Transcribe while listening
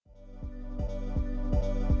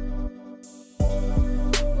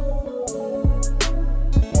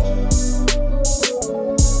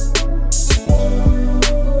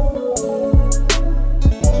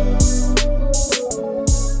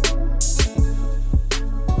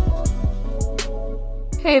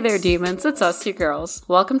Hey there, demons. It's us, you girls.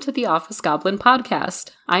 Welcome to the Office Goblin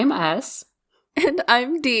Podcast. I'm S. And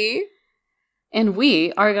I'm D. And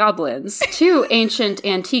we are goblins. Two ancient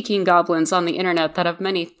antiquing goblins on the internet that have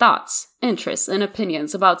many thoughts, interests, and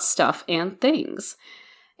opinions about stuff and things.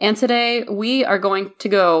 And today, we are going to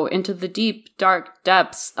go into the deep, dark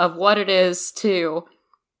depths of what it is to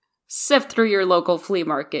sift through your local flea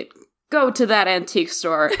market, go to that antique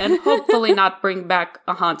store, and hopefully not bring back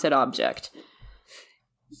a haunted object.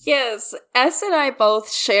 Yes, S and I both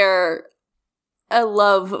share a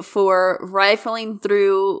love for rifling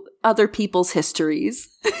through other people's histories.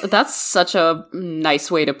 That's such a nice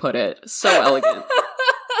way to put it. So elegant. But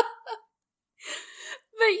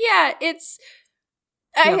yeah, it's...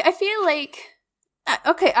 I feel like...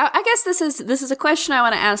 Okay, I guess this is a question I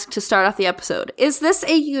want to ask to start off the episode. Is this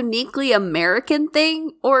a uniquely American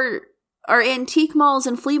thing, or are antique malls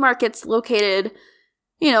and flea markets located,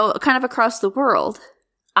 kind of across the world?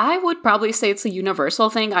 I would probably say it's a universal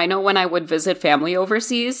thing. I know when I would visit family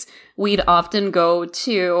overseas, we'd often go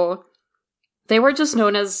to... They were just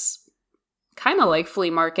known as kind of like flea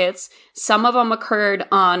markets. Some of them occurred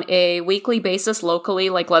on a weekly basis locally,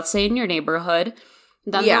 like let's say in your neighborhood.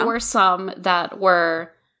 Then there were some that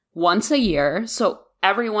were once a year. So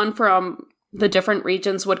everyone from the different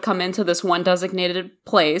regions would come into this one designated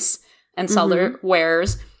place and sell their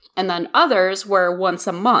wares. And then others were once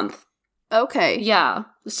a month. Okay. Yeah.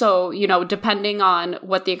 So, depending on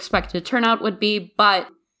what the expected turnout would be, but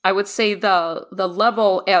I would say the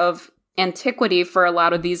level of antiquity for a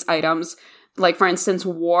lot of these items, like for instance,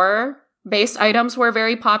 war-based items were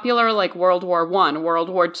very popular, like World War I, World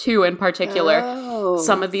War II in particular. Oh.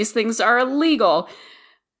 Some of these things are illegal.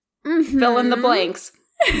 Fill in the blanks.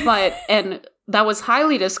 And that was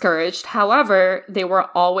highly discouraged. However, they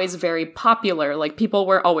were always very popular. Like, people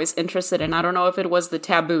were always interested in. I don't know if it was the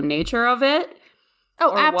taboo nature of it.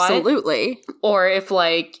 Oh, absolutely. Or if,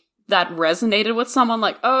 that resonated with someone,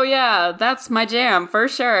 like, oh, yeah, that's my jam, for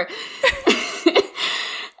sure.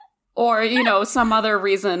 Or, some other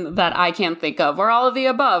reason that I can't think of. Or all of the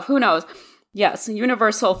above. Who knows? Yes, a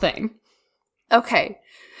universal thing. Okay.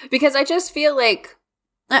 Because I just feel like,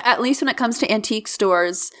 at least when it comes to antique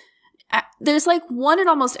stores... there's one in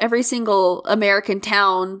almost every single American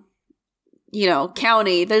town,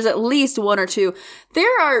 county. There's at least one or two.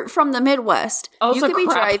 There are from the Midwest. Also, you could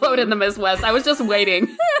be driving in the Midwest. I was just waiting.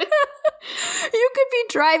 You could be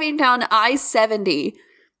driving down I-70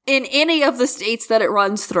 in any of the states that it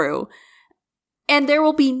runs through, and there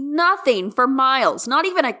will be nothing for miles, not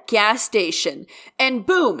even a gas station. And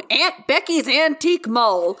boom, Aunt Becky's Antique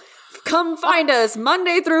Mall. Come find us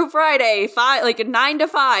Monday through Friday, 9 to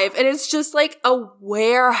 5. And it's just like a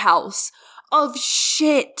warehouse of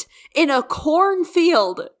shit in a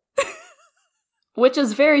cornfield. Which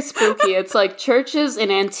is very spooky. It's like churches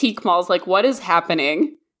and antique malls. Like, what is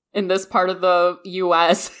happening in this part of the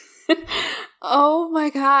U.S.? Oh my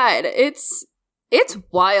God. It's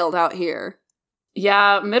wild out here.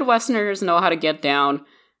 Yeah, Midwesterners know how to get down.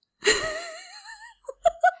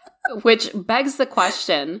 Which begs the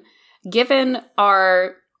question... Given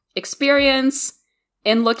our experience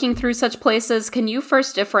in looking through such places, can you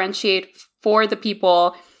first differentiate for the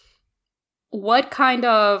people what kind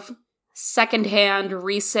of secondhand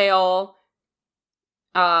resale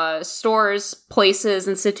stores, places,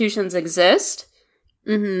 institutions exist?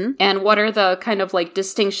 Mm-hmm. And what are the kind of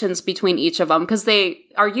distinctions between each of them? Because they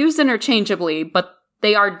are used interchangeably, but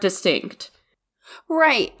they are distinct.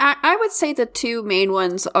 Right. I would say the two main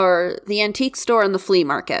ones are the antique store and the flea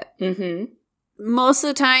market. Mm-hmm. Most of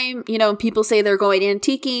the time, people say they're going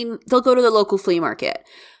antiquing, they'll go to the local flea market.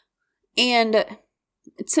 And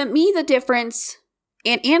to me, the difference,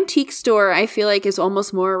 an antique store, I feel like, is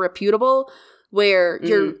almost more reputable, where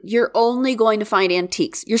you're only going to find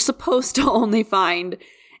antiques. You're supposed to only find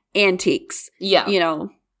antiques. Yeah.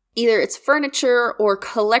 Either it's furniture or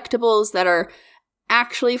collectibles that are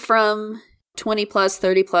actually from 20 plus,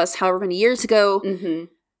 30 plus, however many years ago. Mm-hmm.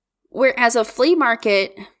 Whereas a flea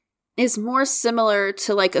market is more similar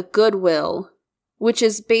to a Goodwill, which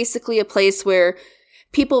is basically a place where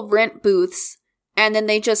people rent booths and then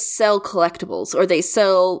they just sell collectibles, or they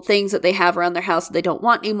sell things that they have around their house that they don't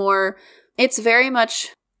want anymore. It's very much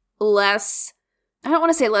less, I don't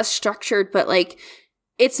want to say less structured, but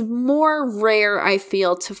it's more rare, I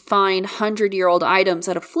feel, to find 100-year-old items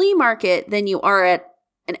at a flea market than you are at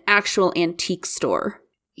an actual antique store.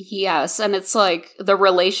 Yes, and it's the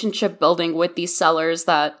relationship building with these sellers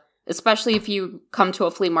that, especially if you come to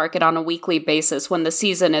a flea market on a weekly basis when the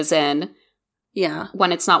season is in,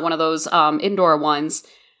 when it's not one of those indoor ones,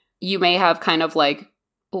 you may have kind of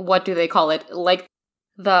what do they call it?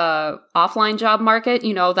 the offline job market,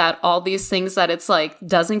 you know, that all these things that it's like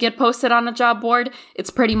doesn't get posted on a job board, it's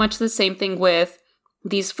pretty much the same thing with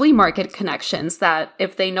these flea market connections, that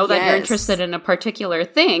if they know that you're interested in a particular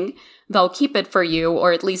thing, they'll keep it for you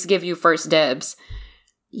or at least give you first dibs.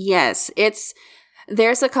 Yes,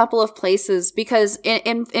 there's a couple of places because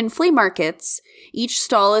in flea markets, each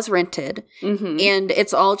stall is rented and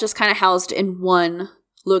it's all just kind of housed in one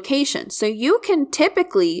location. So you can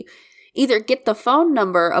typically either get the phone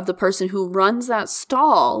number of the person who runs that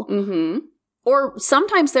stall or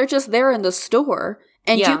sometimes they're just there in the store.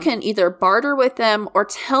 And you can either barter with them or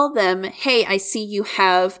tell them, hey, I see you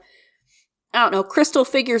have, I don't know, crystal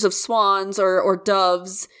figures of swans or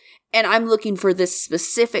doves, and I'm looking for this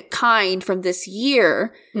specific kind from this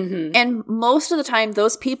year. And most of the time,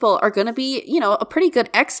 those people are going to be, you know, a pretty good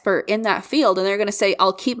expert in that field. And they're going to say,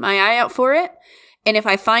 I'll keep my eye out for it. And if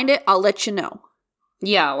I find it, I'll let you know.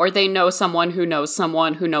 Yeah, or they know someone who knows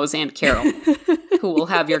Aunt Carol, who will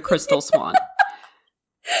have your crystal swan.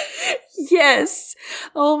 Yes.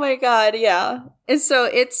 Oh my God. Yeah. And so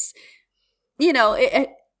it's, you know,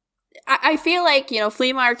 I feel like, you know,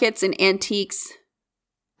 flea markets and antiques,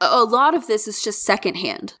 a lot of this is just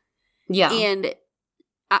secondhand. Yeah. And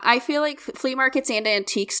I feel like flea markets and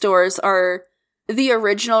antique stores are the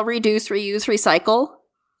original reduce, reuse, recycle.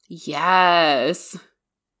 Yes.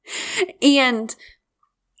 And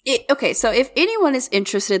okay, so if anyone is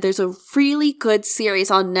interested, there's a really good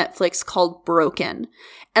series on Netflix called Broken.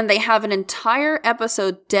 And they have an entire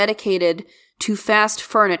episode dedicated to fast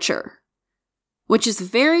furniture, which is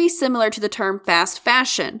very similar to the term fast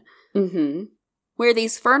fashion, where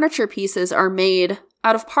these furniture pieces are made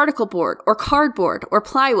out of particle board or cardboard or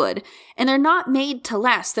plywood, and they're not made to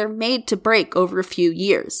last. They're made to break over a few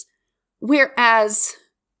years. Whereas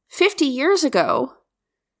 50 years ago,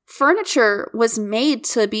 furniture was made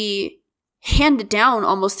to be handed down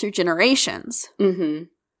almost through generations.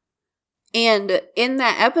 And in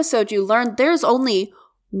that episode, you learned there's only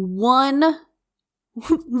one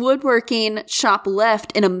woodworking shop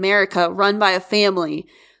left in America run by a family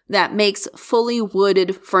that makes fully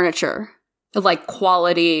wooded furniture. Like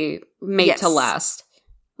quality made to last.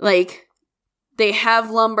 Like they have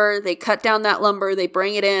lumber, they cut down that lumber, they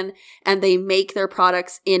bring it in, and they make their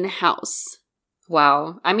products in-house.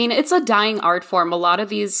 Wow. I mean, it's a dying art form. A lot of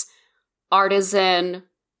these artisan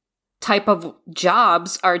type of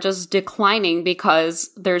jobs are just declining because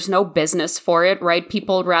there's no business for it, right?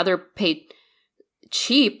 People would rather pay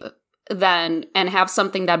cheap than and have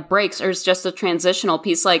something that breaks or is just a transitional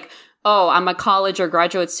piece. Like, oh, I'm a college or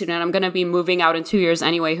graduate student. I'm going to be moving out in 2 years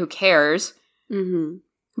anyway. Who cares?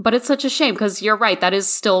 But it's such a shame because you're right. That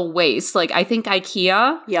is still waste. Like, I think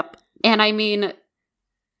IKEA. Yep. And I mean,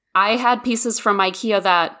 I had pieces from IKEA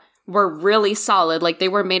that were really solid. Like, they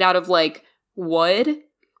were made out of, like, wood.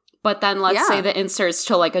 But then let's say the inserts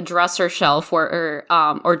to, like, a dresser shelf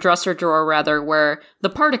or dresser drawer, rather, were the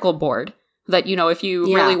particle board that, you know, if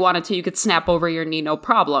you really wanted to, you could snap over your knee, no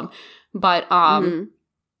problem. But,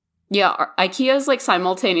 yeah, IKEA is, like,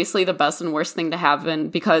 simultaneously the best and worst thing to have in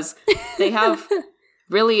because they have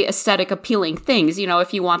really aesthetic appealing things. You know,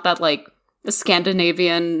 if you want that, like, a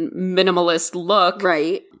Scandinavian minimalist look.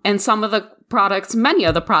 Right. And some of the products, many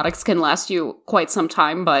of the products can last you quite some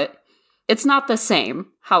time, but it's not the same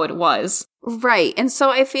how it was. Right. And so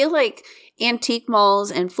I feel like antique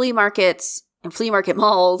malls and flea markets and flea market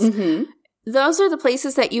malls, those are the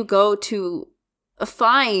places that you go to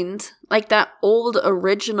find like that old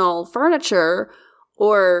original furniture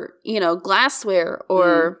or, you know, glassware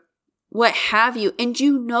or what have you. And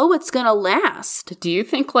you know it's going to last. Do you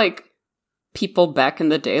think like people back in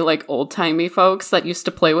the day, like old-timey folks that used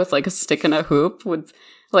to play with like a stick and a hoop would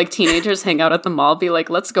like teenagers hang out at the mall, be like,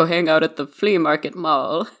 let's go hang out at the flea market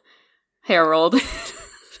mall, Harold?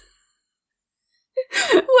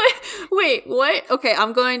 Wait, what? Okay,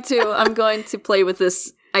 I'm going to play with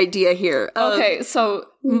this idea here. Okay, so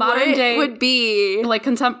modern day would be like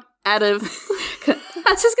out of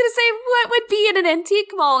I was just gonna say, what would be in an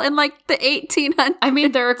antique mall in like the 1800s? I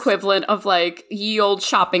mean, their equivalent of like ye old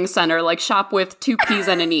shopping center, like shop with 2 P's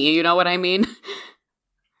and an E. You know what I mean?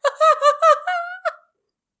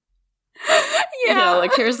 Yeah, you know,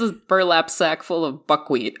 like here's this burlap sack full of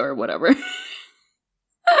buckwheat or whatever.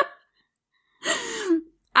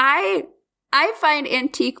 I find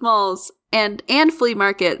antique malls and flea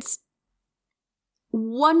markets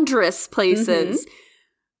wondrous places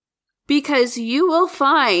because you will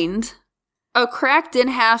find a cracked in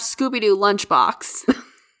half Scooby-Doo lunchbox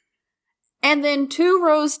and then 2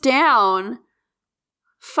 rows down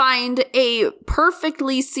find a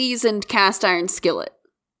perfectly seasoned cast iron skillet.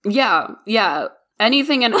 Yeah,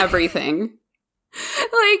 anything and everything.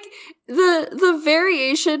 Like, the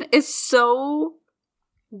variation is so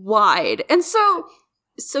wide. And so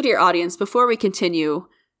dear audience, before we continue,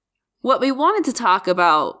 what we wanted to talk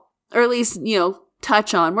about, or at least,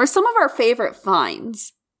 touch on, were some of our favorite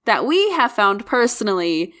finds that we have found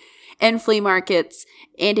personally in flea markets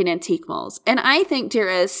and in antique malls. And I think,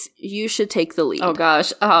 dearest, you should take the lead. Oh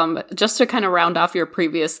gosh. Just to kind of round off your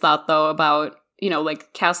previous thought, though, about,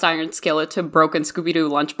 like cast iron skillet to broken Scooby-Doo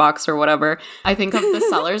lunchbox or whatever, I think of the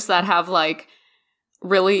sellers that have like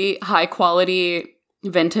really high quality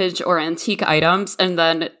vintage or antique items, and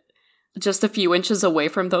then just a few inches away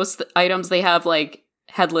from those items, they have like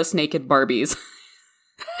headless naked Barbies.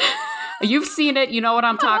 You've seen it. You know what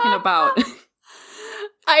I'm talking about.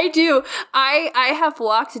 I do. I have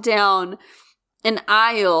walked down an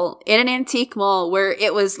aisle in an antique mall where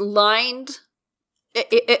it was lined.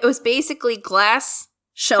 It was basically glass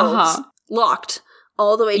shelves locked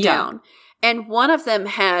all the way down. And one of them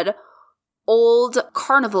had old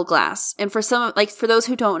carnival glass. And for those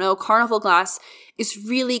who don't know, carnival glass is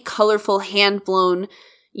really colorful, hand-blown,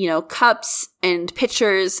 cups and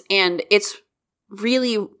pitchers. And it's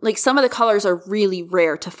really, like, some of the colors are really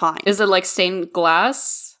rare to find. Is it like stained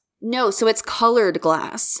glass? No, so it's colored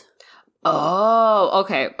glass. Oh,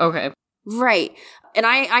 okay. Right. And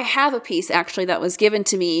I have a piece, actually, that was given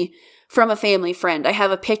to me from a family friend. I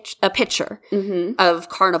have a picture of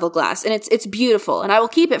carnival glass, and it's beautiful, and I will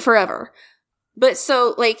keep it forever. But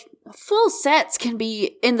so, like, full sets can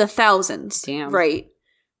be in the thousands. Damn. Right?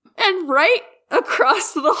 And right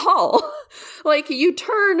across the hall, like, you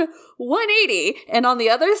turn 180, and on the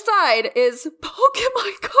other side is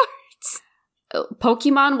Pokemon cards.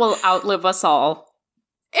 Pokemon will outlive us all.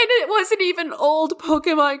 And it wasn't even old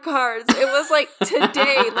Pokemon cards. It was like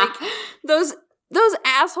today, like those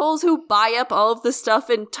assholes who buy up all of the stuff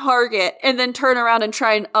in Target and then turn around and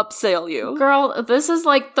try and upsell you. Girl, this is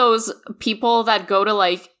like those people that go to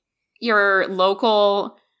like your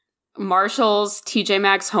local Marshall's, TJ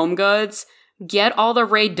Maxx, Home Goods, get all the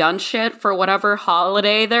Ray Dunn shit for whatever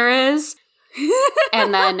holiday there is,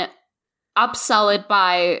 and then upsell it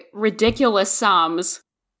by ridiculous sums.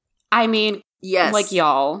 I mean, yes. Like,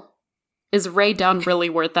 y'all, is Ray Dunn really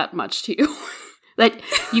worth that much to you? Like,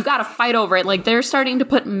 you gotta fight over it. Like, they're starting to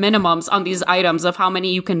put minimums on these items of how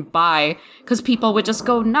many you can buy, because people would just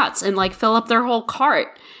go nuts and, like, fill up their whole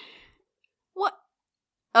cart. What?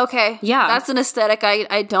 Okay. Yeah. That's an aesthetic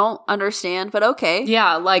I don't understand, but okay.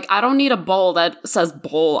 Yeah, like, I don't need a bowl that says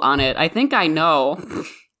bowl on it. I think I know.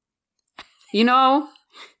 You know?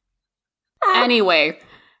 Anyway,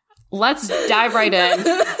 let's dive right in.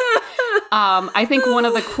 I think one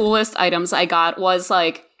of the coolest items I got was,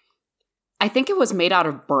 like, I think it was made out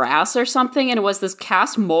of brass or something, and it was this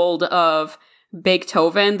cast mold of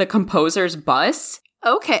Beethoven, the composer's bust.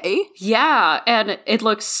 Okay. Yeah, and it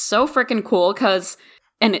looks so freaking cool because,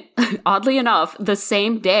 and oddly enough, the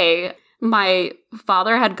same day, my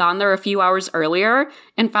father had gone there a few hours earlier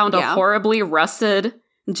and found a horribly rusted,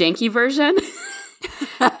 janky version.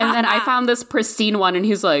 And then I found this pristine one, and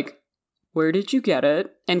he's like, "Where did you get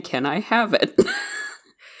it? And can I have it?"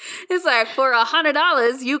 It's like, for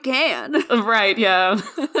 $100, you can. Right, yeah.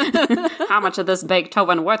 How much of this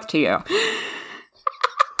Beethoven worth to you?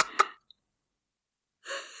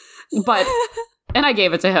 But, and I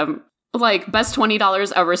gave it to him. Like, best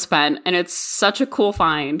 $20 ever spent, and it's such a cool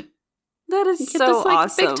find. That is so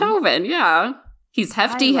awesome. Beethoven, yeah. He's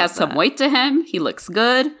hefty, has some weight to him. He looks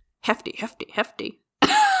good. Hefty.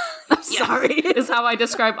 I'm sorry. Is how I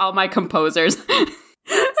describe all my composers.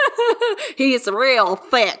 He's real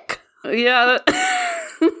thick. Yeah.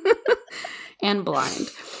 And blind.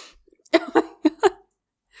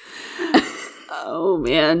 Oh,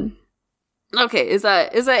 man. Okay, is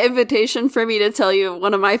that invitation for me to tell you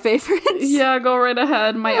one of my favorites? Yeah, go right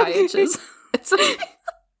ahead. My eye itches. It's okay.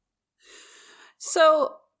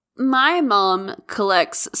 So, my mom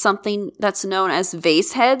collects something that's known as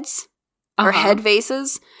vase heads, or head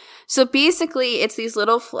vases. So basically, it's these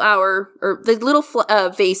little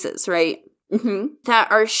vases, right? Mm-hmm.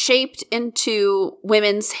 That are shaped into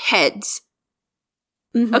women's heads.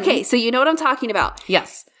 Mm-hmm. Okay, so you know what I'm talking about.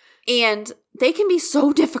 Yes. And they can be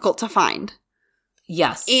so difficult to find.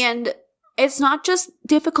 Yes. And it's not just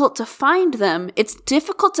difficult to find them, it's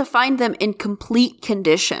difficult to find them in complete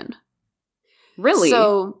condition. Really?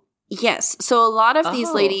 So, yes. So a lot of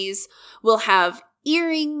these ladies will have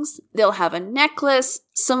earrings, they'll have a necklace,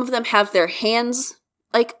 some of them have their hands,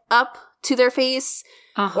 like, up to their face,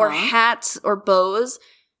 or hats or bows.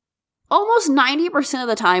 Almost 90% of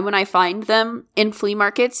the time when I find them in flea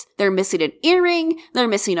markets, they're missing an earring, they're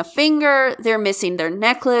missing a finger, they're missing their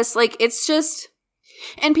necklace. Like, it's just,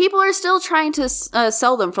 And people are still trying to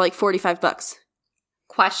sell them for like $45.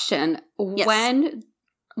 Question. Yes.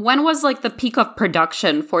 When was like the peak of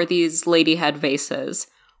production for these ladyhead vases?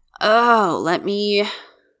 Oh, let me...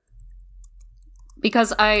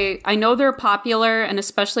 Because I know they're popular, and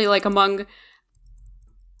especially like among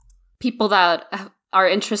people that are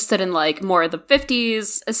interested in like more of the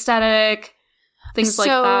 50s aesthetic, things like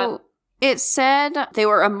that. It said they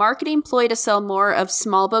were a marketing ploy to sell more of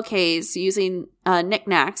small bouquets using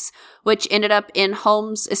knickknacks, which ended up in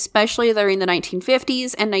homes, especially during the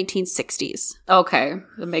 1950s and 1960s. Okay,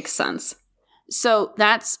 that makes sense. So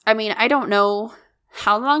that's, I mean, I don't know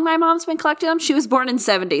how long my mom's been collecting them. She was born in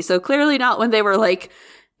 70, so clearly not when they were like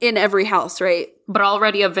in every house, right? But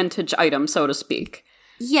already a vintage item, so to speak.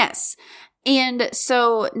 Yes. And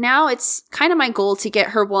so now it's kind of my goal to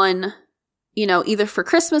get her one, you know, either for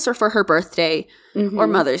Christmas or for her birthday or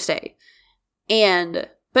Mother's Day.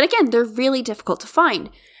 But again, they're really difficult to find.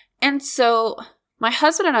 And so my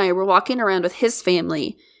husband and I were walking around with his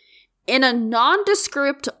family in a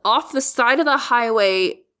nondescript, off the side of the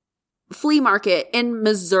highway flea market in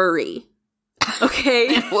Missouri. Okay?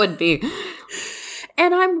 It would be.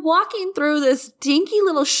 And I'm walking through this dinky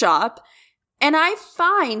little shop, and I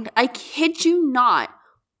find, I kid you not,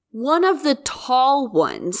 one of the tall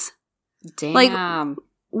ones. Damn. Like,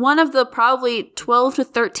 one of the probably 12 to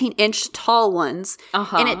 13 inch tall ones.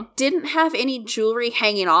 And it didn't have any jewelry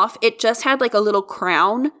hanging off. It just had like a little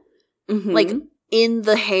crown, like in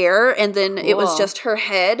the hair. And then it was just her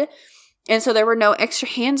head. And so there were no extra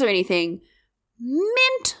hands or anything.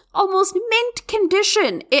 Mint, almost mint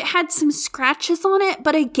condition. It had some scratches on it.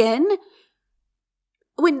 But again,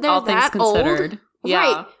 when they're all that things considered. old. Yeah.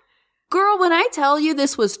 Right. Girl, when I tell you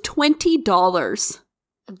this was $20.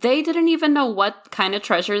 They didn't even know what kind of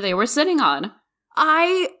treasure they were sitting on.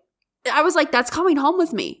 I was like, that's coming home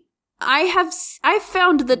with me. I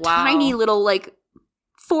found the tiny little like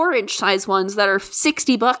 4-inch size ones that are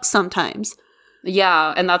 $60 sometimes.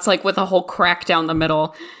 Yeah, and that's like with a whole crack down the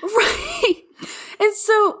middle. Right. And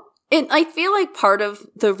so, and I feel like part of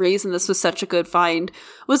the reason this was such a good find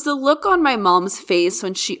was the look on my mom's face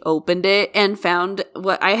when she opened it and found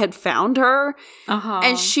what I had found her.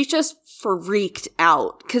 And she just freaked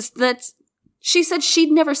out because she said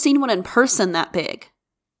she'd never seen one in person that big.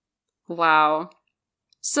 Wow.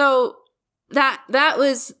 So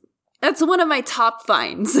that's one of my top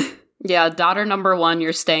finds. Yeah, daughter number 1,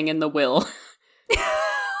 you're staying in the will.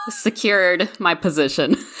 Secured my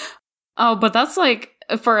position. Oh, but that's like,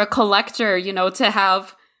 for a collector, you know, to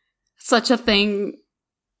have such a thing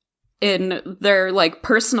in their like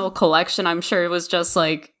personal collection, I'm sure it was just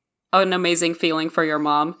like an amazing feeling for your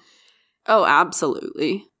mom. Oh,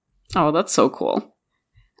 absolutely. Oh, that's so cool.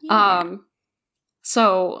 Yeah.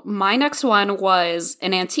 So my next one was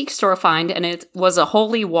an antique store find, and it was a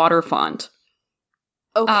holy water font.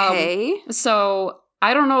 Okay. So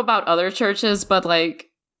I don't know about other churches, but like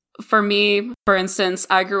for me, for instance,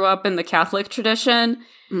 I grew up in the Catholic tradition.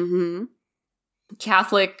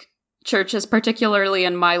 Catholic churches, particularly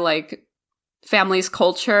in my like family's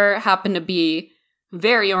culture, happen to be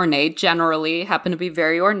very ornate, generally happen to be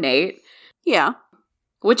very ornate. Yeah.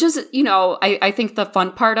 Which is, you know, I think the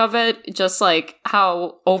fun part of it, just like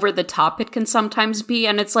how over the top it can sometimes be.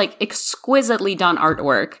 And it's like exquisitely done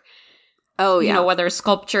artwork. Oh, yeah. You know, whether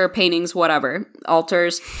sculpture, paintings, whatever,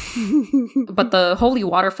 altars. But the holy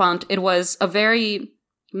water font, it was a very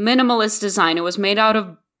minimalist design. It was made out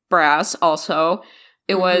of brass also.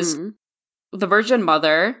 It was the Virgin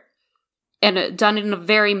Mother, and done in a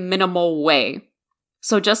very minimal way.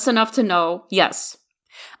 So just enough to know, yes.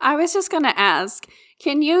 I was just going to ask,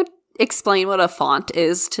 can you explain what a font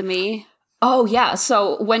is to me? Oh, yeah.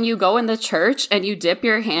 So when you go in the church and you dip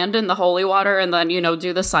your hand in the holy water and then, you know,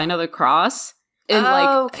 do the sign of the cross.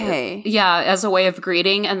 Okay. Yeah, as a way of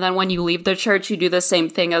greeting. And then when you leave the church, you do the same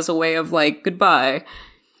thing as a way of like, goodbye.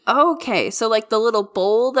 Okay. So like the little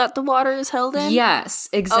bowl that the water is held in? Yes,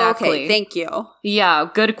 exactly. Okay, thank you. Yeah,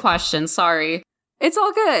 good question. Sorry. It's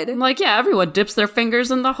all good. I'm like, yeah, everyone dips their fingers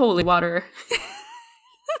in the holy water.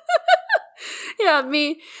 Yeah,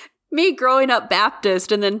 me growing up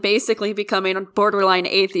Baptist and then basically becoming a borderline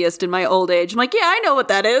atheist in my old age. I'm like, yeah, I know what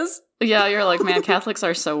that is. Yeah, you're like, man, Catholics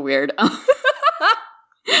are so weird.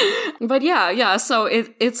 But yeah, so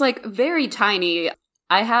it's like very tiny.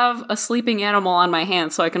 I have a sleeping animal on my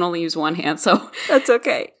hand, so I can only use one hand, so that's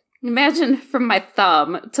okay. Imagine from my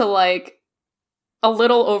thumb to like a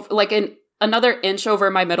little over, like another inch over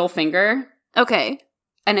my middle finger. Okay.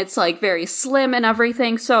 And it's like very slim and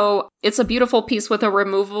everything. So it's a beautiful piece with a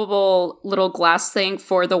removable little glass thing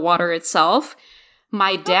for the water itself.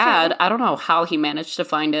 My dad, I don't know how he managed to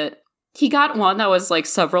find it. he got one that was like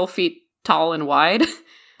several feet tall and wide.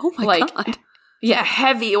 Oh my like, God. Yeah,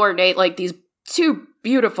 heavy, ornate, like these two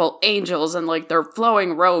beautiful angels and like their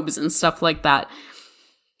flowing robes and stuff like that.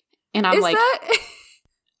 And I'm like,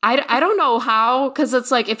 I don't know how, because it's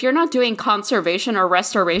like, if you're not doing conservation or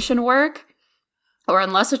restoration work, or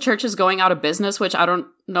unless a church is going out of business, which I don't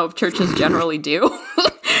know if churches generally do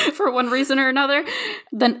for one reason or another,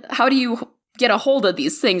 then how do you get a hold of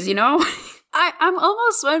these things, you know? I'm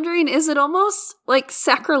almost wondering, is it almost like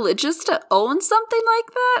sacrilegious to own something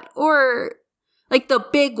like that? Or like the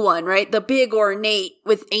big one, right? The big ornate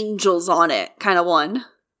with angels on it kind of one.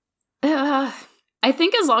 I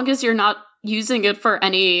think as long as you're not using it for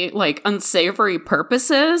any like unsavory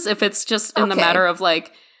purposes, if it's just in the matter of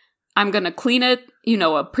like, I'm going to clean it, you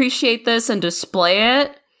know, appreciate this and display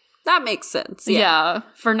it. That makes sense. Yeah,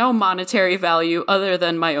 for no monetary value other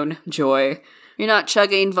than my own joy. You're not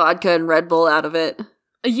chugging vodka and Red Bull out of it.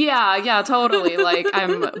 Yeah, totally. Like,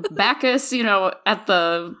 I'm Bacchus, you know, at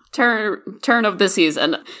the turn of the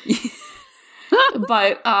season.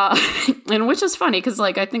 But, and which is funny, because,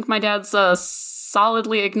 like, I think my dad's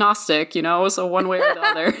solidly agnostic, you know, so one way or the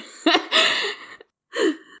other.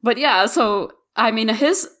 But yeah, so, I mean,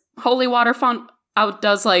 his holy water font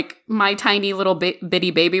outdoes, like, my tiny little bitty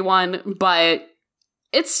baby one, but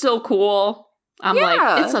it's still cool. I'm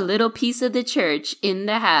like, it's a little piece of the church in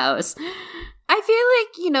the house. I feel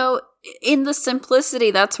like, you know, in the simplicity,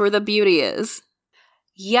 that's where the beauty is.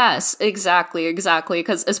 Yes, exactly.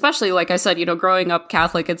 Because especially, like I said, you know, growing up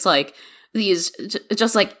Catholic, it's like these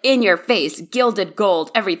just like in your face, gilded gold,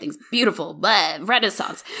 everything's beautiful, blah,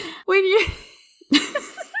 Renaissance. When you...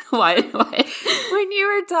 What? When you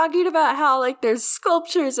were talking about how, like, there's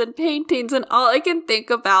sculptures and paintings, and all I can think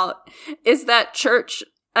about is that church.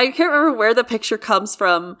 I can't remember where the picture comes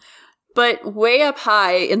from, but way up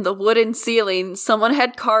high in the wooden ceiling, someone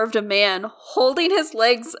had carved a man holding his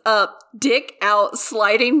legs up, dick out,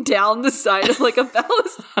 sliding down the side of like a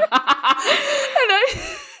balustrade. And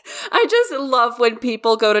I just love when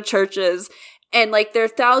people go to churches and like they're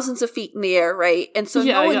thousands of feet in the air, right? And so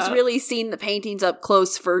no one's really seen the paintings up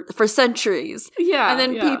close for centuries. Yeah. And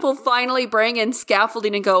then people finally bring in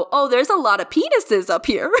scaffolding and go, oh, there's a lot of penises up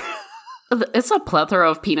here. It's a plethora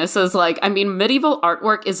of penises. Like, I mean, medieval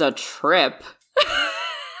artwork is a trip.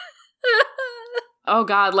 Oh,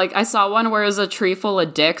 God. Like, I saw one where it was a tree full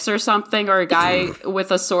of dicks or something, or a guy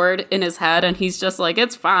with a sword in his head, and he's just like,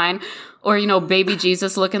 it's fine. Or, you know, baby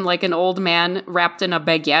Jesus looking like an old man wrapped in a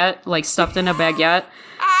baguette, like stuffed in a baguette.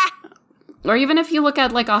 Or even if you look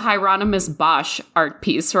at, like, a Hieronymus Bosch art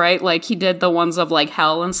piece, right? Like, he did the ones of, like,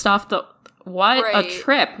 hell and stuff. What a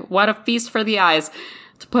trip. What a feast for the eyes.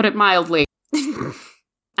 To put it mildly.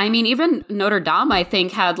 I mean, even Notre Dame, I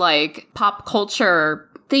think, had, like, pop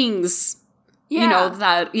culture things, you know,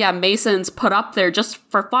 that, Masons put up there just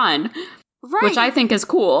for fun. Right. Which I think is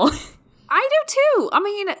cool. I do, too. I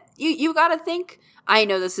mean, you gotta think, I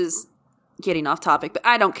know this is getting off topic, but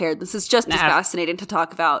I don't care. This is just as fascinating to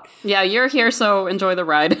talk about. Yeah, you're here, so enjoy the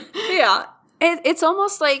ride. Yeah. It's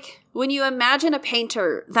almost like when you imagine a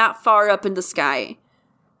painter that far up in the sky,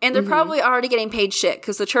 and they're probably already getting paid shit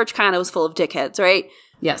because the church kind of was full of dickheads, right?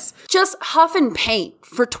 Yes. Just huff and paint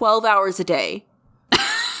for 12 hours a day.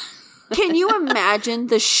 Can you imagine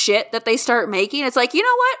the shit that they start making? It's like, you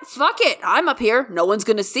know what? Fuck it. I'm up here. No one's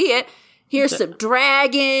going to see it. Here's some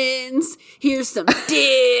dragons. Here's some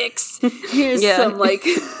dicks. Here's some, like...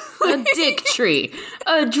 a dick tree.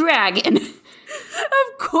 A dragon.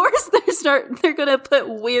 Of course they're gonna put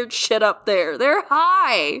weird shit up there. They're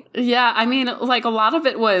high. Yeah, I mean, like, a lot of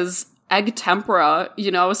it was egg tempera,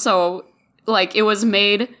 you know, so, like, it was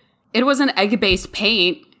an egg-based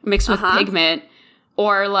paint mixed with pigment,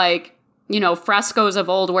 or, like, you know, frescoes of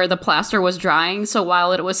old where the plaster was drying, so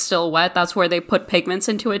while it was still wet, that's where they put pigments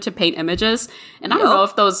into it to paint images. And I don't know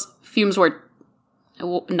if those fumes were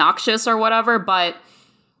noxious or whatever, but...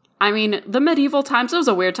 I mean, the medieval times, it was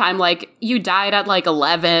a weird time. Like, you died at, like,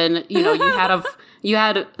 11. You know, you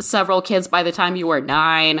had several kids by the time you were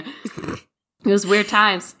 9. It was weird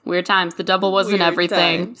times. Weird times. The devil wasn't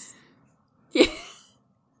everything. Yeah.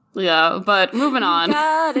 Yeah, but moving on.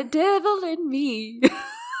 Got a devil in me.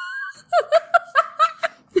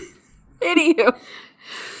 Anywho.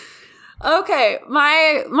 Okay,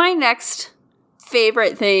 my next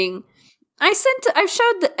favorite thing... I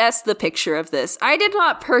showed the picture of this. I did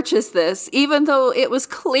not purchase this, even though it was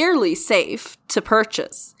clearly safe to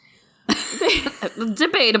purchase.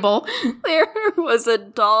 Debatable. There was a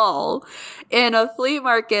doll in a flea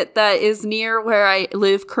market that is near where I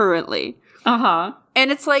live currently. Uh-huh.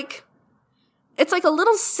 And it's like a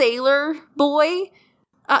little sailor boy.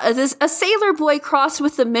 a sailor boy crossed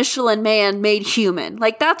with the Michelin Man made human.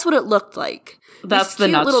 Like, that's what it looked like. That's the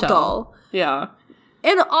cute nutshell. little doll. Yeah.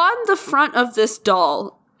 And on the front of this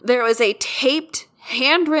doll, there was a taped,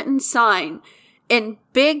 handwritten sign in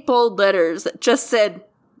big, bold letters that just said,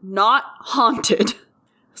 "Not haunted."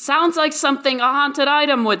 Sounds like something a haunted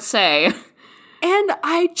item would say. And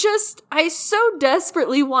I so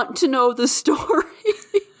desperately want to know the story.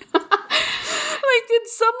 Like, did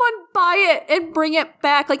someone buy it and bring it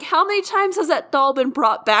back? Like, how many times has that doll been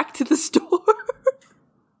brought back to the store?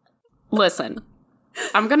 Listen,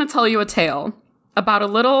 I'm going to tell you a tale about a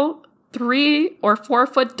little 3 or 4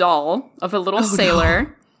 foot doll of a little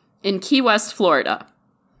sailor in Key West, Florida.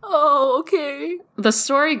 Oh, okay. The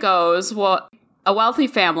story goes, well, a wealthy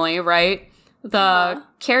family, right? The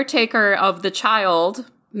caretaker of the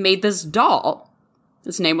child made this doll.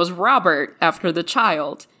 His name was Robert, after the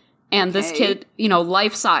child. And this kid,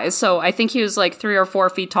 life size. So I think he was like 3 or 4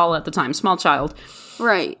 feet tall at the time, small child.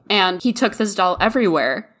 Right. And he took this doll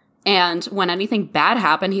everywhere. And when anything bad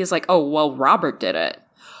happened, he's like, oh, well, Robert did it.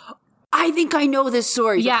 I think I know this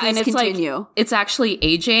story. Yeah, and it's continue. Like, it's actually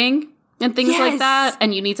aging and things like that.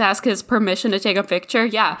 And you need to ask his permission to take a picture.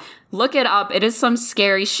 Yeah, look it up. It is some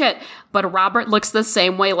scary shit. But Robert looks the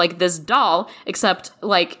same way like this doll, except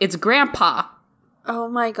like it's grandpa. Oh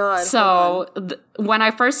my God. So when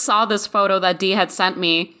I first saw this photo that Dee had sent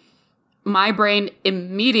me, my brain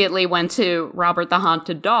immediately went to Robert the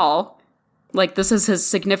Haunted Doll. Like, this is his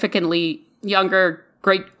significantly younger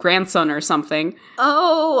great-grandson or something.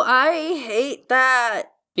 Oh, I hate that.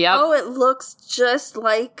 Yep. Oh, it looks just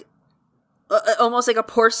like, almost like a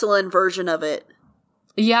porcelain version of it.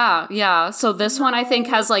 Yeah. So this one, I think,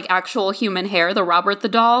 has, like, actual human hair, the Robert the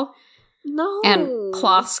Doll. No. And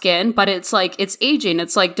cloth skin, but it's, like, it's aging.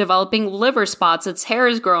 It's, like, developing liver spots. Its hair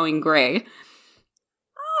is growing gray.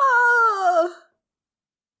 Oh,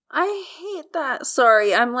 I hate that.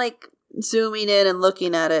 Sorry, I'm, like, zooming in and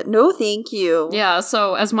looking at it. No, thank you. Yeah,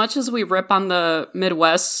 so as much as we rip on the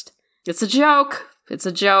Midwest, it's a joke. It's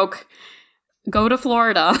a joke. Go to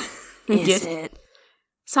Florida. Is it?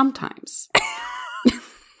 Sometimes.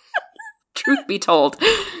 Truth be told.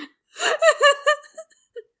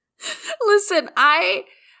 Listen, I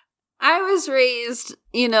was raised,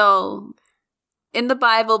 in the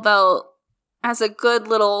Bible Belt as a good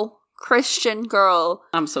little Christian girl.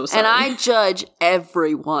 I'm so sorry. And I judge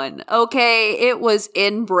everyone, okay? It was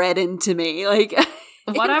inbred into me. Like,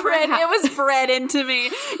 whatever. It was bred into me.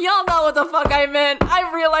 Y'all know what the fuck I meant.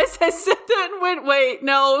 I realized I said that and went, wait,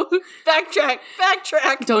 no.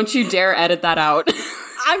 Backtrack. Don't you dare edit that out.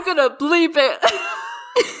 I'm gonna bleep it.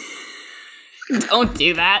 Don't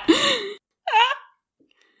do that.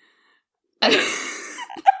 What is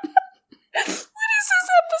this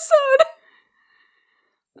episode?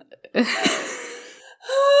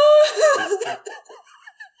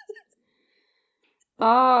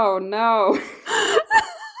 Oh, no.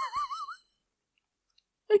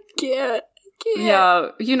 I can't.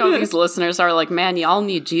 Yeah, these listeners are like, man, y'all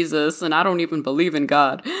need Jesus, and I don't even believe in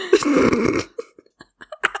God.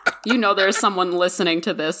 There's someone listening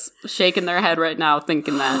to this, shaking their head right now,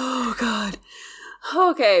 thinking that. Oh, God.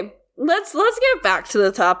 Okay, let's get back to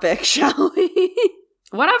the topic, shall we?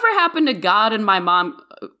 Whatever happened to God and my mom?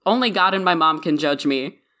 Only God and my mom can judge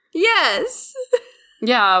me. Yes.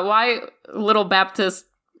 Yeah, why little Baptist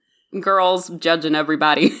girls judging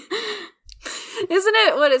everybody? Isn't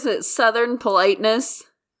it, what is it, Southern politeness?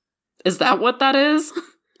 Is that what that is?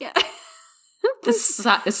 Yeah.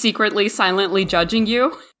 Secretly, silently judging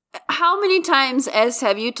you? How many times,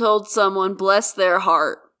 have you told someone, bless their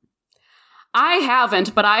heart? I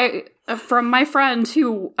haven't, but from my friend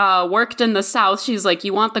who worked in the South, she's like,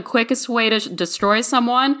 you want the quickest way to destroy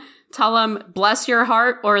someone? Tell them, bless your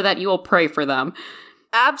heart, or that you will pray for them.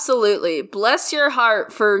 Absolutely. Bless your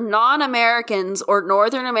heart for non-Americans or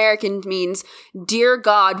Northern Americans means, dear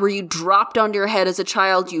God, were you dropped on your head as a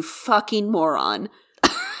child, you fucking moron.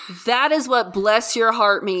 That is what bless your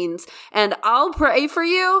heart means. And I'll pray for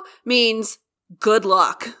you means good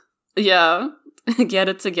luck. Yeah. Get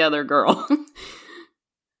it together, girl.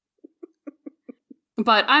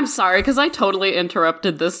 But I'm sorry, because I totally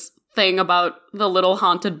interrupted this thing about the little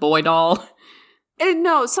haunted boy doll.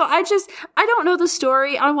 No, so I don't know the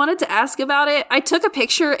story. I wanted to ask about it. I took a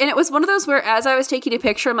picture, and it was one of those where as I was taking a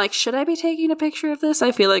picture, I'm like, should I be taking a picture of this?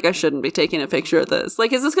 I feel like I shouldn't be taking a picture of this.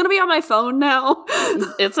 Like, is this going to be on my phone now?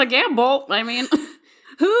 It's a gamble. I mean,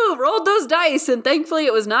 who rolled those dice? And thankfully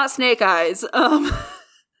it was not Snake Eyes.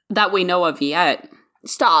 That we know of yet.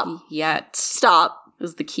 Stop. Yet. Stop.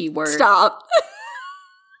 Is the key word. Stop.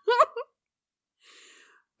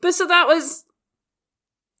 But so that was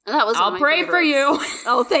That was I'll pray for you.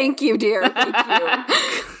 Oh, thank you, dear. Thank you.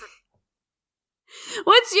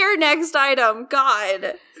 What's your next item?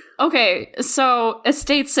 God. Okay, so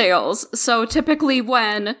estate sales. So typically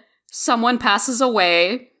when someone passes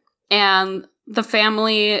away and the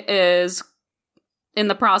family is in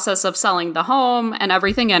the process of selling the home and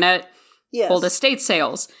everything in it, hold estate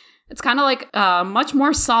sales. It's kind of like a much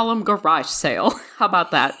more solemn garage sale. How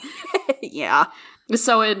about that? Yeah.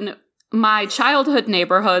 So in my childhood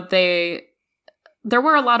neighborhood, there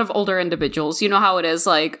were a lot of older individuals. You know how it is.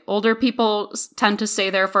 Like, older people tend to stay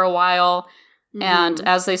there for a while, and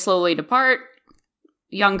as they slowly depart,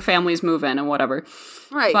 young families move in and whatever.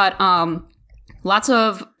 Right. But lots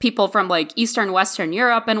of people from, like, Eastern, Western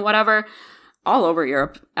Europe and whatever, all over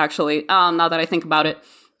Europe, actually, now that I think about it.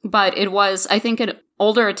 But it was, I think, an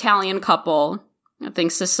older Italian couple, I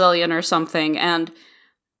think Sicilian or something, and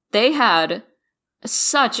they had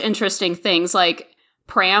such interesting things, like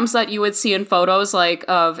prams that you would see in photos, like,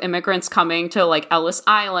 of immigrants coming to, like, Ellis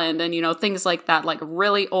Island and, you know, things like that, like,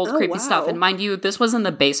 really old, creepy stuff. And mind you, this was in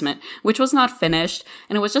the basement, which was not finished,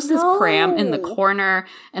 and it was just this pram in the corner,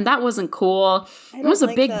 and that wasn't cool. It was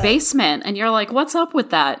a big basement, and you're like, what's up with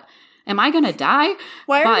that? Am I gonna die?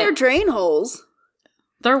 Why are there drain holes?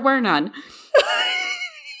 There were none.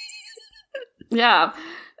 Yeah.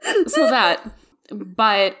 So that,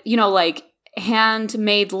 but, you know, like,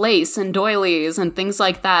 handmade lace and doilies and things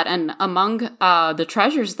like that. And among the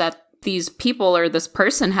treasures that these people or this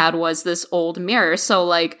person had was this old mirror. So,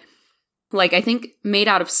 like I think made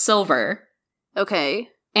out of silver. Okay.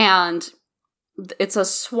 And it's a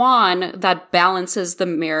swan that balances the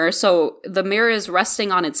mirror. So the mirror is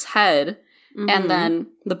resting on its head, and then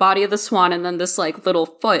the body of the swan, and then this, like, little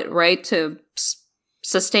foot, right, to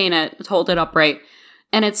sustain it, to hold it upright.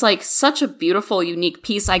 And it's, like, such a beautiful, unique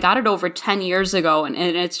piece. I got it over 10 years ago, and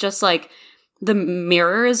it's just, like, the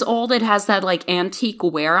mirror is old. It has that, like, antique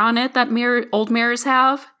wear on it that old mirrors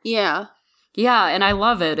have. Yeah. Yeah, and I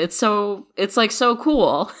love it. It's like, so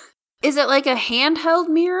cool. Is it, like, a handheld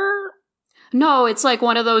mirror? No, it's, like,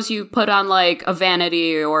 one of those you put on, like, a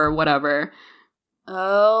vanity or whatever.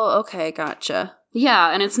 Oh, okay, gotcha.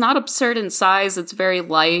 Yeah, and it's not absurd in size. It's very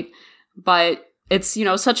light, but it's, you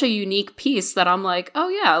know, such a unique piece that I'm like, oh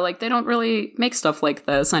yeah, like, they don't really make stuff like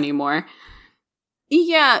this anymore.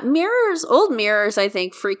 Yeah, old mirrors, I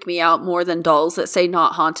think, freak me out more than dolls that say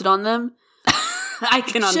not haunted on them. I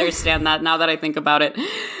can understand that now that I think about it.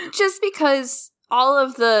 Just because all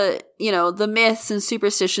of the, you know, the myths and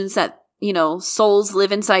superstitions that, you know, souls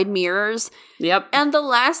live inside mirrors. Yep. And the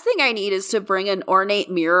last thing I need is to bring an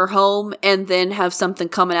ornate mirror home and then have something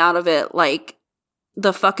coming out of it like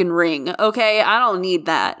the fucking Ring. Okay? I don't need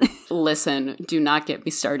that. Listen, do not get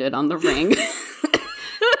me started on the Ring.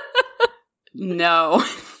 No.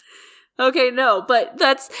 Okay, no, but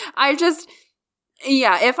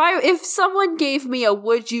if someone gave me a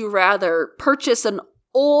would you rather purchase an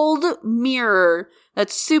old mirror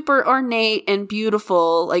that's super ornate and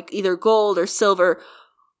beautiful, like either gold or silver,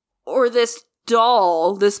 or this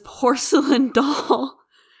porcelain doll,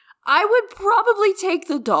 I would probably take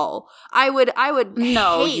the doll. I would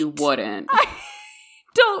No, you wouldn't. I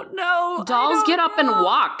don't know. Dolls get up and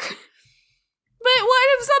walk. But what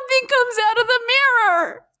if something comes out of the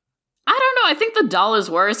mirror? I don't know. I think the doll is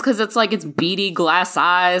worse because it's like it's beady glass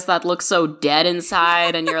eyes that look so dead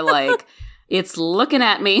inside, and you're like, it's looking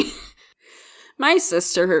at me. My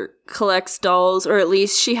sister collects dolls, or at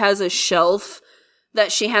least she has a shelf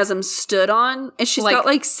that she has them stood on, and she's got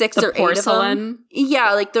like 6 or 8 of them.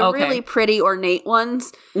 Yeah, like the really pretty ornate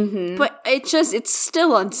ones. Mm-hmm. But it's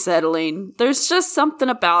still unsettling. There's just something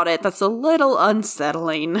about it that's a little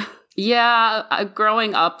unsettling. Yeah,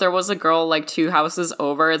 growing up, there was a girl like 2 houses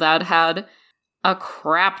over that had a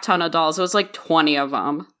crap ton of dolls. It was like 20 of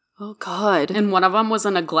them. Oh, God. And one of them was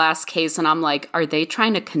in a glass case, and I'm like, are they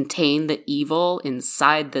trying to contain the evil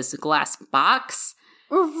inside this glass box?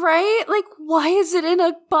 Right? Like, why is it in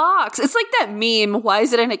a box? It's like that meme, why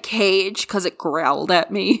is it in a cage? Because it growled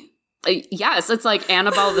at me. Yes, it's like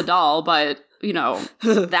Annabelle the doll, but, you know,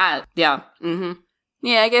 that, yeah. Mm-hmm.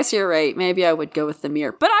 Yeah, I guess you're right. Maybe I would go with the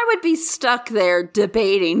mirror. But I would be stuck there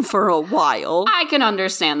debating for a while. I can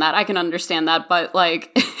understand that. But,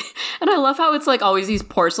 like, and I love how it's, like, always these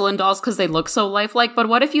porcelain dolls because they look so lifelike. But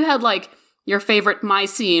what if you had, like, your favorite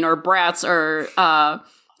Mycene or Bratz or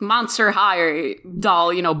Monster High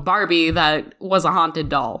doll, you know, Barbie that was a haunted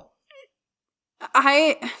doll?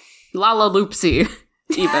 Lala Loopsy,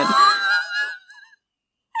 even.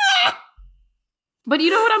 But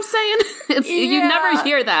you know what I'm saying? You never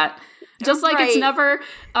hear that. Just like It's never,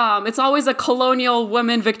 it's always a colonial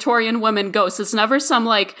woman, Victorian woman ghost. It's never some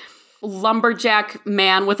like lumberjack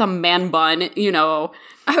man with a man bun, you know.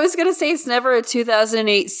 I was gonna say it's never a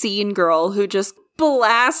 2008 scene girl who just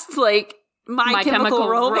blasts, like, My Chemical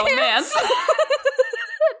Romance.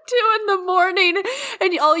 2 in the morning,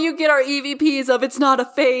 and all you get are EVPs of "It's not a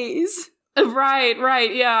phase."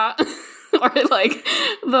 Right, yeah. Or, like,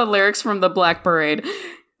 the lyrics from the Black Parade.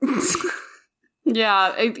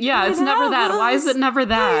 Yeah, it's never that. Why is it never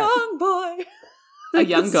that? A young boy. A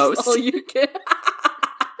young ghost. All you get.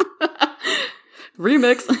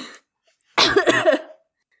 Remix.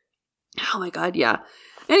 Oh my god, yeah.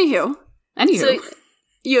 Anywho. So,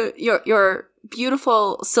 your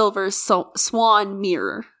beautiful silver swan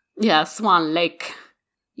mirror. Yeah, Swan Lake.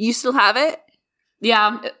 You still have it?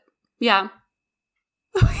 Yeah.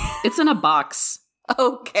 It's in a box.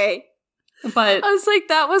 Okay. But I was like,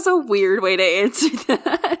 that was a weird way to answer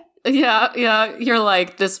that. Yeah. You're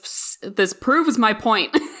like, this proves my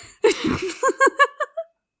point.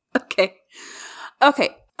 Okay.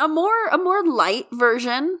 A more light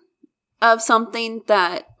version of something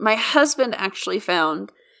that my husband actually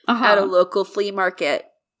found at a local flea market.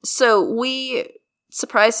 So we,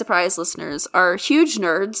 surprise, listeners, are huge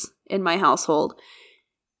nerds in my household.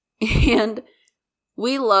 And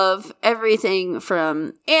we love everything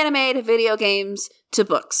from anime to video games to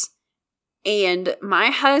books. And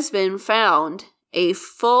my husband found a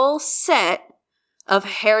full set of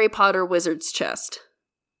Harry Potter Wizard's Chess.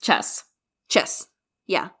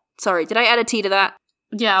 Yeah. Sorry, did I add a T to that?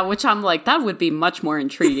 Yeah, which I'm like, that would be much more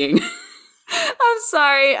intriguing. I'm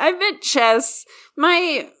sorry, I meant chess.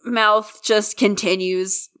 My mouth just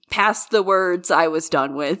continues past the words I was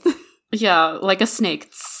done with. Yeah, like a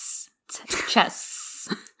snake. Chess.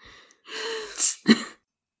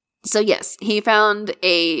 So yes, he found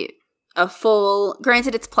a full,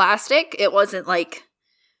 granted it's plastic, it wasn't like,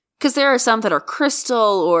 because there are some that are crystal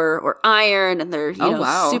or iron, and they're,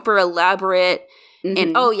 super elaborate.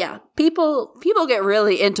 Mm-hmm. And people get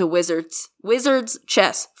really into wizards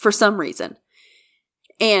chess for some reason.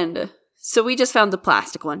 And so we just found the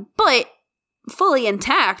plastic one, but fully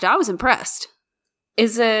intact. I was impressed.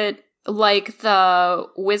 Is it like the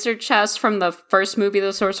wizard chess from the first movie,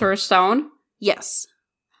 The Sorcerer's Stone? Yes.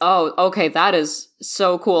 Oh, okay, that is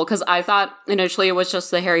so cool, because I thought initially it was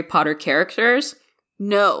just the Harry Potter characters.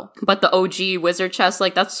 No. But the OG wizard chess,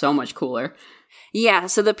 like, that's so much cooler. Yeah,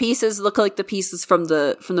 so the pieces look like the pieces from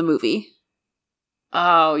the movie.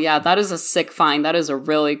 Oh, yeah, that is a sick find. That is a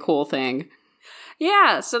really cool thing.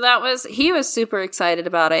 Yeah, so he was super excited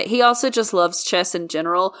about it. He also just loves chess in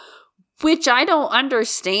general, which I don't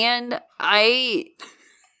understand.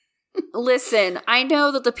 Listen, I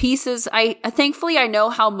know that the pieces, thankfully I know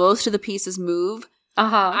how most of the pieces move.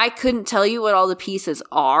 I couldn't tell you what all the pieces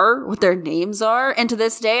are, what their names are, and to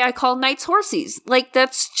this day I call knights horsies. Like,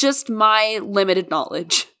 that's just my limited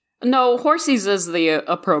knowledge. No, horsies is the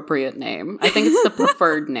appropriate name. I think it's the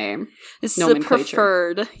preferred name. It's the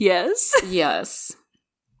preferred, yes. Yes.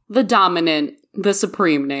 The dominant, the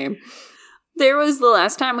supreme name. There was the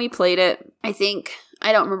last time we played it, I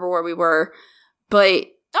don't remember where we were, but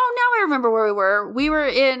now I remember where we were. We were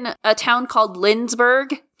in a town called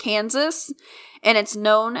Lindsborg, Kansas, and it's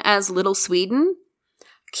known as Little Sweden.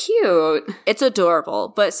 Cute. It's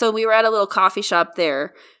adorable. But so we were at a little coffee shop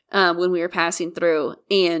there when we were passing through,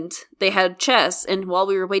 and they had chess. And while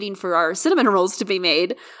we were waiting for our cinnamon rolls to be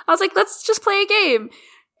made, I was like, let's just play a game.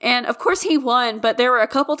 And of course he won, but there were a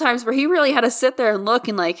couple times where he really had to sit there and look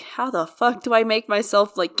and like, how the fuck do I make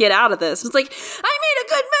myself like get out of this? It's like, I made a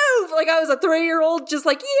good move! Like I was a 3-year-old just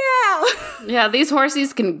like, yeah! Yeah, these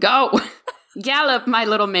horsies can go. Gallop, my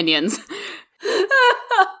little minions.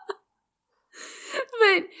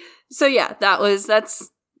 But so yeah, that's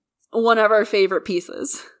one of our favorite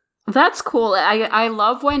pieces. That's cool. I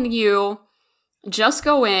love when you just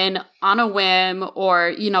go in on a whim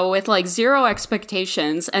or, with like zero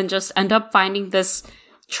expectations and just end up finding this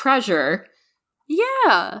treasure.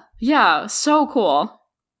 Yeah. Yeah, so cool.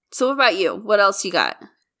 So what about you? What else you got?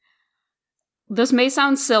 This may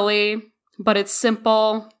sound silly, but it's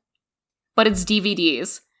simple, but it's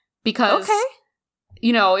DVDs. Because,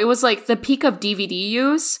 it was like the peak of DVD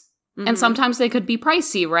use, and sometimes they could be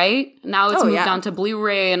pricey, right? Now it's moved on to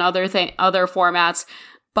Blu-ray and other formats,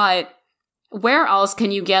 but where else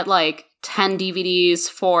can you get like 10 DVDs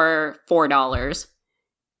for $4?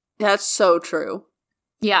 That's so true.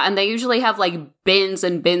 Yeah, and they usually have like bins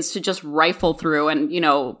and bins to just rifle through and,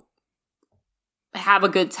 have a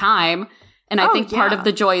good time. And I think part of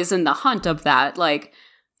the joy is in the hunt of that. Like,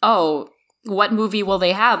 what movie will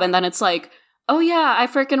they have? And then it's like, oh yeah, I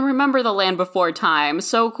freaking remember The Land Before Time.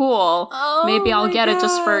 So cool. Maybe I'll get it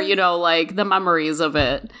just for, like the memories of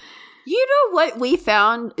it. You know what we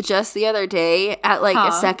found just the other day at like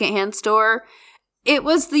a secondhand store? It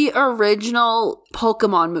was the original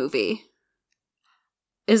Pokemon movie.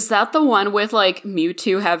 Is that the one with like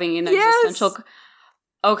Mewtwo having an existential...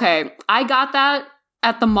 Okay, I got that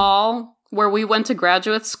at the mall where we went to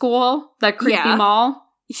graduate school, that creepy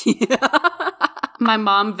mall. Yeah. My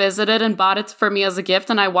mom visited and bought it for me as a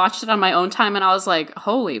gift, and I watched it on my own time, and I was like,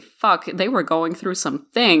 holy fuck, they were going through some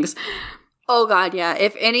things. Oh god, yeah.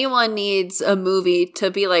 If anyone needs a movie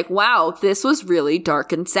to be like, wow, this was really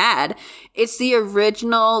dark and sad, it's the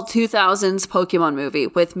original 2000s Pokemon movie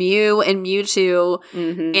with Mew and Mewtwo,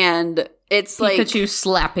 and it's like... Pikachu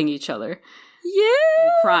slapping each other. Yeah.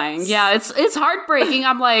 Crying. Yeah, it's heartbreaking.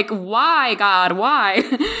 I'm like, why, God, why?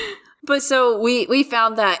 But so we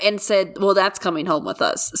found that and said, well, that's coming home with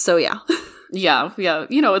us. So yeah. Yeah.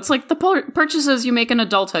 You know, it's like the purchases you make in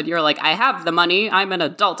adulthood. You're like, I have the money. I'm an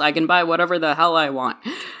adult. I can buy whatever the hell I want.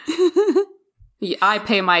 I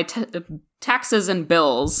pay my taxes and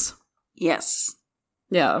bills. Yes.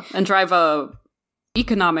 Yeah. And drive a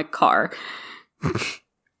economic car.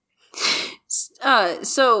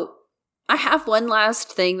 So I have one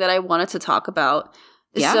last thing that I wanted to talk about.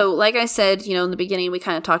 Yeah. So like I said, you know, in the beginning, we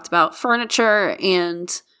kind of talked about furniture and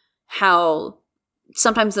how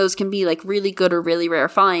sometimes those can be like really good or really rare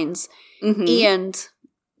finds. And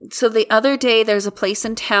so the other day, there's a place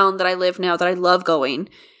in town that I live now that I love going.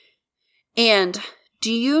 And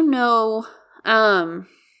do you know,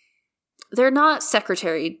 they're not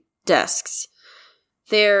secretary desks.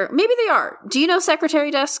 Maybe they are. Do you know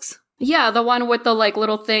secretary desks? Yeah, the one with the like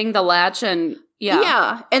little thing, the latch, and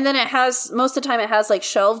yeah. And then it has, most of the time it has like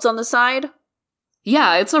shelves on the side.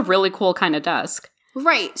 Yeah, it's a really cool kind of desk.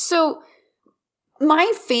 Right. So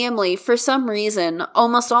my family, for some reason,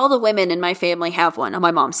 almost all the women in my family have one on my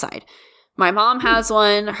mom's side. My mom has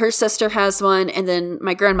one, her sister has one, and then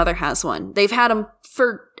my grandmother has one. They've had them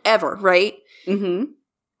forever, right?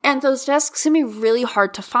 And those desks can be really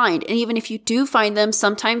hard to find. And even if you do find them,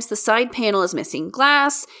 sometimes the side panel is missing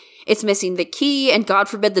glass, it's missing the key, and God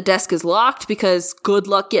forbid the desk is locked, because good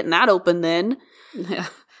luck getting that open then. Yeah.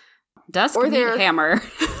 Desk or their hammer.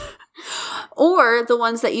 Or the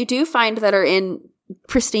ones that you do find that are in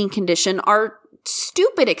pristine condition are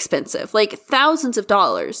stupid expensive, like thousands of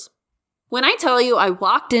dollars. When I tell you I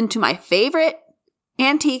walked into my favorite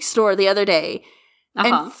antique store the other day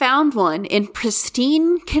and found one in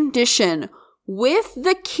pristine condition with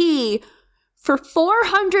the key for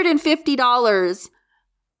 $450,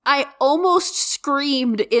 I almost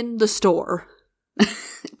screamed in the store.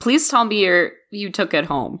 Please tell me you took it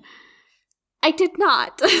home. I did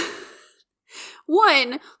not.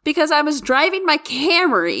 One, because I was driving my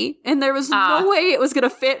Camry, and there was no way it was going to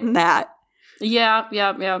fit in that. Yeah.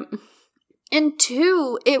 And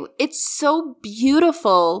two, it's so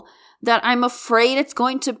beautiful that I'm afraid it's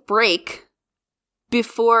going to break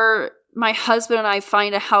before my husband and I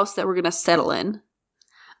find a house that we're going to settle in.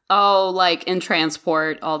 Oh, like in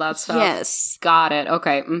transport, all that stuff? Yes. Got it.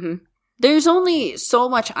 Okay. There's only so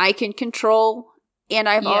much I can control, and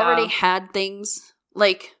I've already had things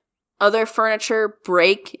like other furniture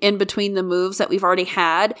break in between the moves that we've already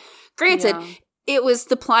had. Granted, it was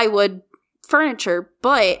the plywood furniture,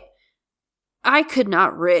 but I could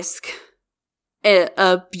not risk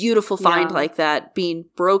a beautiful find like that being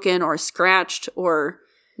broken or scratched or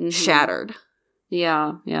shattered.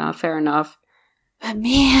 Yeah, fair enough. But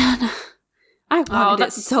man, I wanted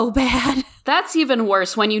it so bad. That's even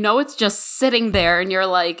worse when you know it's just sitting there and you're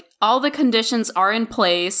like, all the conditions are in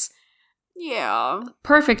place. Yeah.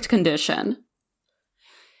 Perfect condition.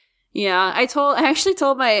 Yeah, I actually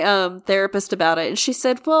told my therapist about it, and she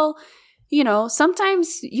said, well, you know,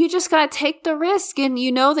 sometimes you just gotta take the risk, and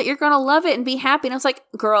you know that you're gonna love it and be happy. And I was like,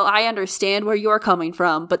 girl, I understand where you're coming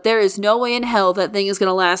from, but there is no way in hell that thing is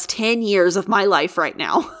gonna last 10 years of my life right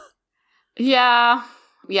now. Yeah,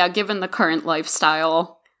 given the current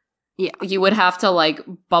lifestyle. Yeah. You would have to, like,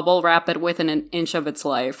 bubble wrap it within an inch of its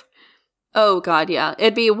life. Oh, God, yeah.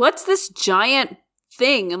 It'd be, what's this giant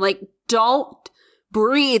thing? And, like, don't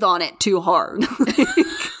breathe on it too hard.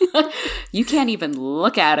 You can't even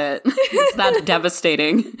look at it. It's that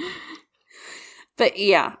devastating. But,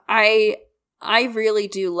 yeah, I really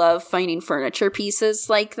do love finding furniture pieces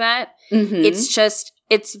like that. It's just,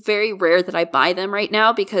 it's very rare that I buy them right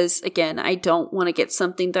now because, again, I don't want to get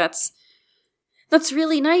something that's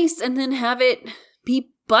really nice and then have it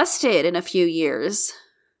be busted in a few years.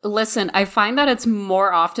 Listen, I find that it's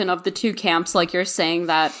more often of the two camps, like you're saying,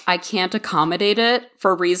 that I can't accommodate it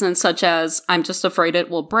for reasons such as I'm just afraid it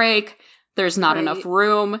will break, there's not enough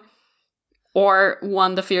room, or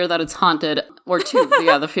one, the fear that it's haunted, or two,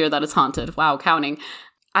 the fear that it's haunted. Wow, counting.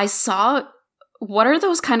 I saw, what are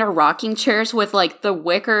those kind of rocking chairs with like the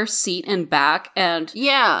wicker seat and back and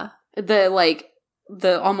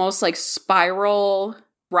the almost like spiral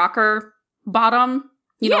rocker bottom?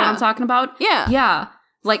 You know what I'm talking about? Yeah. Yeah.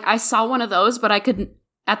 Like I saw one of those, but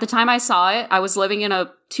at the time I saw it, I was living in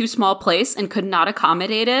a too small place and could not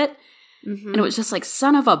accommodate it. Mm-hmm. And it was just like,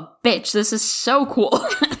 son of a bitch, this is so cool.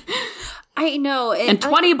 I know. And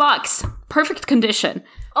 $20. Perfect condition.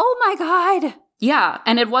 Oh my God. Yeah.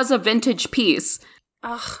 And it was a vintage piece.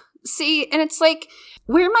 Ugh. See, and it's like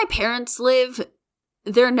where my parents live,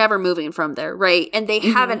 they're never moving from there, right? And they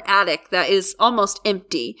have an attic that is almost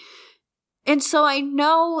empty. And so I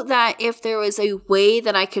know that if there was a way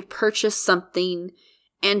that I could purchase something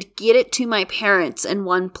and get it to my parents in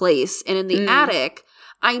one place and in the attic,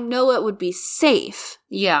 I know it would be safe.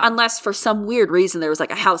 Yeah. Unless for some weird reason there was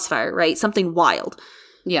like a house fire, right? Something wild.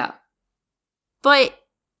 Yeah. But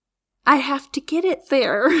I'd have to get it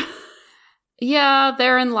there. Yeah,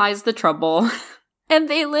 therein lies the trouble. And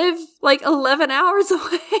they live like 11 hours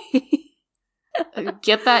away.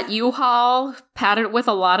 Get that U-Haul, pat it with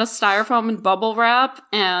a lot of styrofoam and bubble wrap,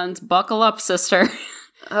 and buckle up, sister.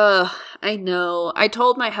 I know. I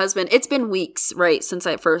told my husband, it's been weeks, right, since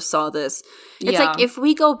I first saw this. It's like, if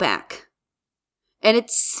we go back, and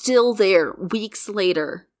it's still there weeks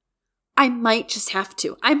later, I might just have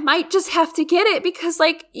to. I might just have to get it, because,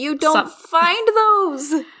 like, you don't find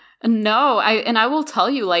those. No, I will tell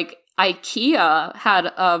you, like, IKEA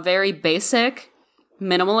had a very basic,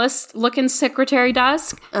 minimalist-looking secretary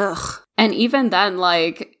desk. Ugh. And even then,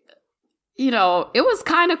 like, you know, it was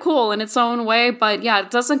kind of cool in its own way, but yeah, it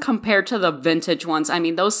doesn't compare to the vintage ones. I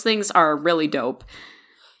mean, those things are really dope.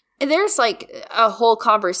 There's, like, a whole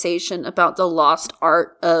conversation about the lost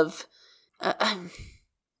art of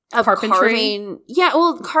carpentry. Carving. Yeah,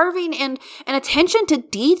 well, carving and attention to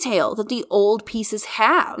detail that the old pieces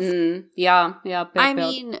have. Yeah. I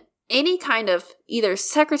mean, any kind of either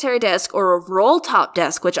secretary desk or a roll top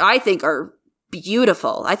desk, which I think are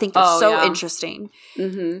beautiful. I think they're interesting.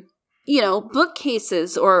 Mm-hmm. You know,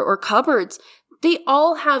 bookcases or cupboards, they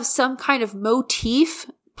all have some kind of motif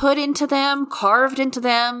put into them, carved into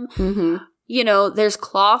them. Mm-hmm. You know, there's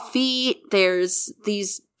claw feet, there's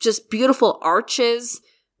these just beautiful arches,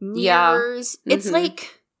 mirrors. Yeah. It's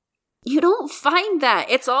like, you don't find that.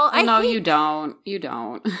 It's all... You don't. You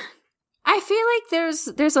don't. I feel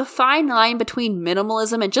like there's a fine line between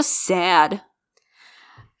minimalism and just sad.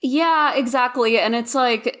 Yeah, exactly. And it's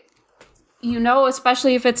like, you know,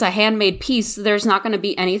 especially if it's a handmade piece, there's not going to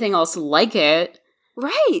be anything else like it.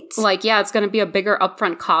 Right. Like, yeah, it's going to be a bigger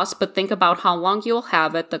upfront cost, but think about how long you'll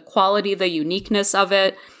have it, the quality, the uniqueness of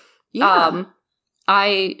it. Yeah.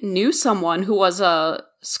 I knew someone who was a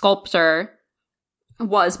sculptor,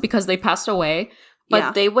 because they passed away,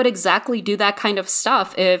 but they would exactly do that kind of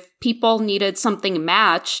stuff. If people needed something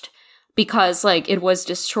matched because, like, it was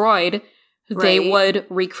destroyed, they would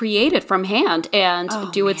recreate it from hand and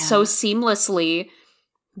do it so seamlessly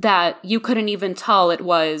that you couldn't even tell it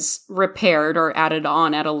was repaired or added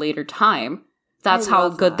on at a later time. That's how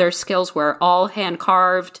good their skills were. All hand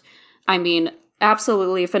carved. I mean,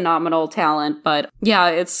 absolutely phenomenal talent. But yeah,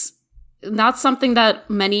 it's not something that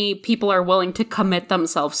many people are willing to commit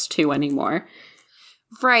themselves to anymore.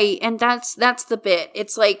 Right. And that's the bit.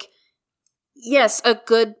 It's like, yes, a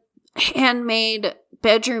good handmade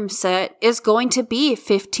bedroom set is going to be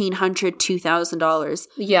 $1,500, $2,000.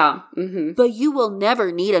 Yeah. Mm-hmm. But you will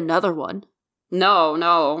never need another one.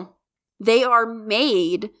 No. They are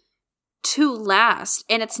made to last.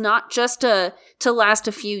 And it's not just to last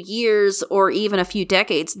a few years or even a few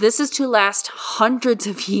decades. This is to last hundreds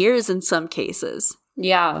of years in some cases.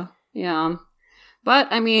 Yeah. But,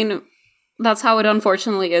 I mean, that's how it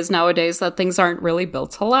unfortunately is nowadays, that things aren't really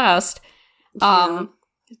built to last. Yeah.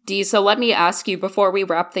 Dee, so let me ask you, before we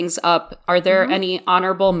wrap things up, are there any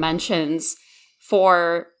honorable mentions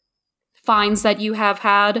for finds that you have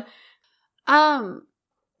had?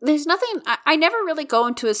 There's nothing. I never really go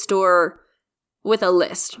into a store with a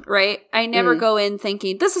list, right? I never go in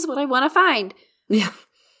thinking, this is what I want to find. Yeah.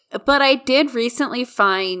 But I did recently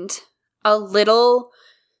find a little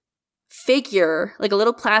figure, like a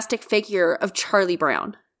little plastic figure of Charlie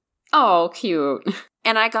Brown. Oh, cute.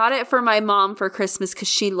 And I got it for my mom for Christmas because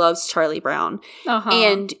she loves Charlie Brown. Uh-huh.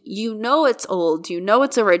 And you know it's old, you know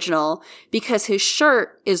it's original, because his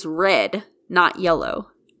shirt is red, not yellow.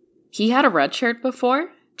 He had a red shirt before?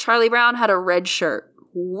 Charlie Brown had a red shirt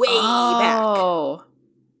way back. Oh,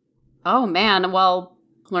 man. Well,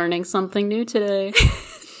 learning something new today.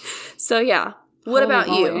 So, yeah. What about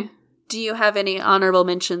you? Do you have any honorable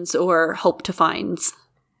mentions or hope to finds?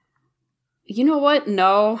 You know what?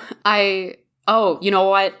 No. I Oh, you know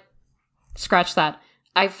what? Scratch that.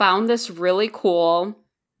 I found this really cool.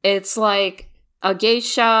 It's like a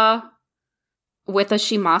geisha with a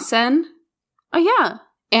shimasen. Oh, yeah.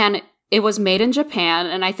 And it was made in Japan,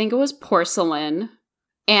 and I think it was porcelain.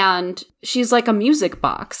 And she's like a music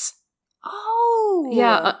box. Oh.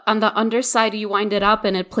 Yeah, on the underside, you wind it up,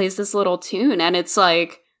 and it plays this little tune. And it's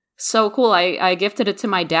like so cool. I gifted it to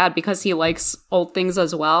my dad because he likes old things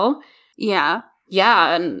as well. Yeah.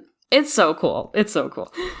 Yeah, and it's so cool. It's so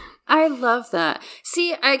cool. I love that.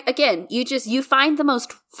 See, you find the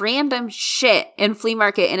most random shit in flea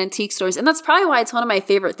market and antique stores. And that's probably why it's one of my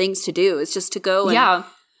favorite things to do, is just to go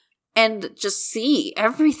and just see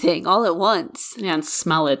everything all at once. Yeah, and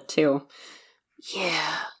smell it too.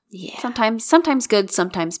 Yeah. Yeah. Sometimes good,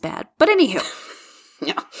 sometimes bad. But anywho.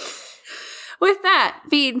 Yeah. With that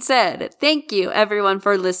being said, thank you everyone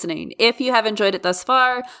for listening. If you have enjoyed it thus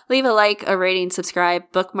far, leave a like, a rating, subscribe,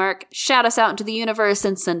 bookmark, shout us out into the universe,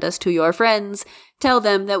 and send us to your friends. Tell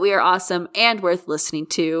them that we are awesome and worth listening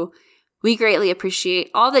to. We greatly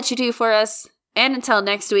appreciate all that you do for us. And until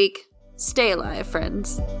next week, stay alive,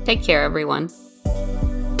 friends. Take care, everyone.